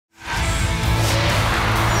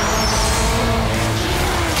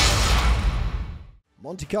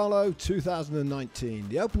Monte-Carlo 2019,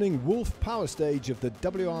 the opening Wolf Power stage of the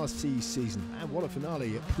WRC season, and what a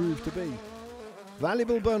finale it proved to be.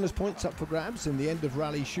 Valuable bonus points up for grabs in the end of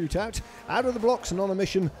rally shootout. Out of the blocks and on a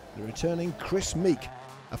mission, the returning Chris Meek.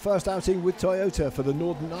 A first outing with Toyota for the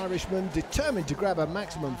Northern Irishman, determined to grab a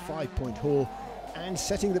maximum 5-point haul and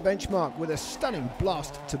setting the benchmark with a stunning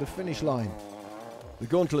blast to the finish line. The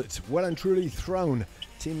gauntlet well and truly thrown.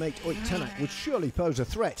 Teammate Oyt Tänak would surely pose a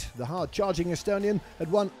threat. The hard-charging Estonian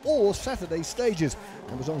had won all Saturday stages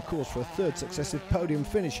and was on course for a third successive podium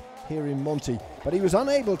finish here in Monte, but he was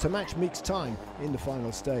unable to match Meek's time in the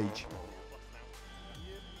final stage.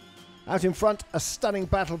 Out in front, a stunning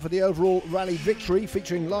battle for the overall rally victory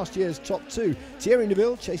featuring last year's top two. Thierry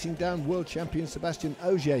Neuville chasing down world champion Sébastien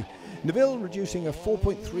Ogier. Neuville reducing a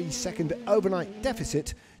 4.3 second overnight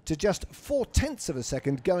deficit to just 0.4 of a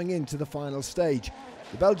second going into the final stage.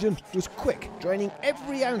 The Belgian was quick, draining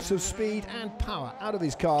every ounce of speed and power out of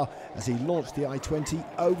his car as he launched the I-20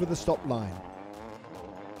 over the stop line.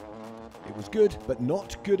 It was good, but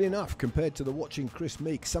not good enough compared to the watching Chris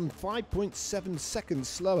Meek, some 5.7 seconds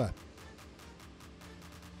slower.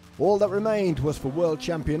 All that remained was for world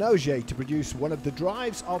champion Ogier to produce one of the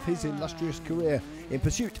drives of his illustrious career in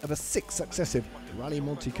pursuit of a sixth successive Rallye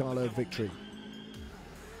Monte-Carlo victory.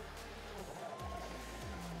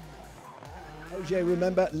 Ogier,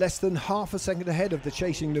 remember, less than half a second ahead of the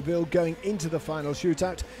chasing Neuville going into the final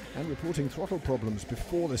shootout and reporting throttle problems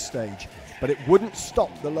before the stage. But it wouldn't stop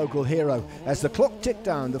the local hero. As the clock ticked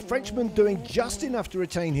down, the Frenchman doing just enough to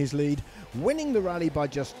retain his lead, winning the rally by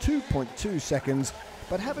just 2.2 seconds,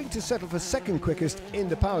 but having to settle for second quickest in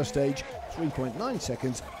the power stage, 3.9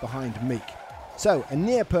 seconds behind Meek. So, a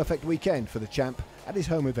near perfect weekend for the champ at his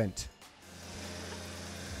home event.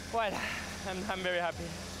 Well, I'm very happy.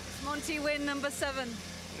 Monty win number 7.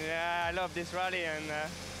 Yeah, I love this rally, and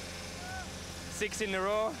 6 in a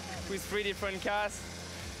row with 3 different cars.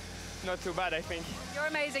 Not too bad, I think. You're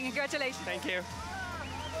amazing. Congratulations. Thank you.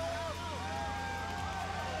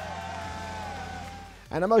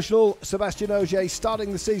 An emotional Sébastien Ogier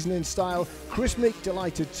starting the season in style. Chris Meek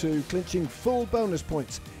delighted too, clinching full bonus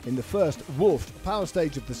points in the first Wolf Power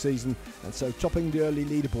stage of the season, and so topping the early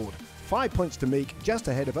leaderboard. 5 points to Meek, just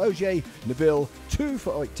ahead of Ogier, Neuville, 2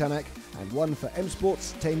 for Oyt Tänak and 1 for M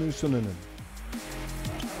Sport's Teemu Suninen.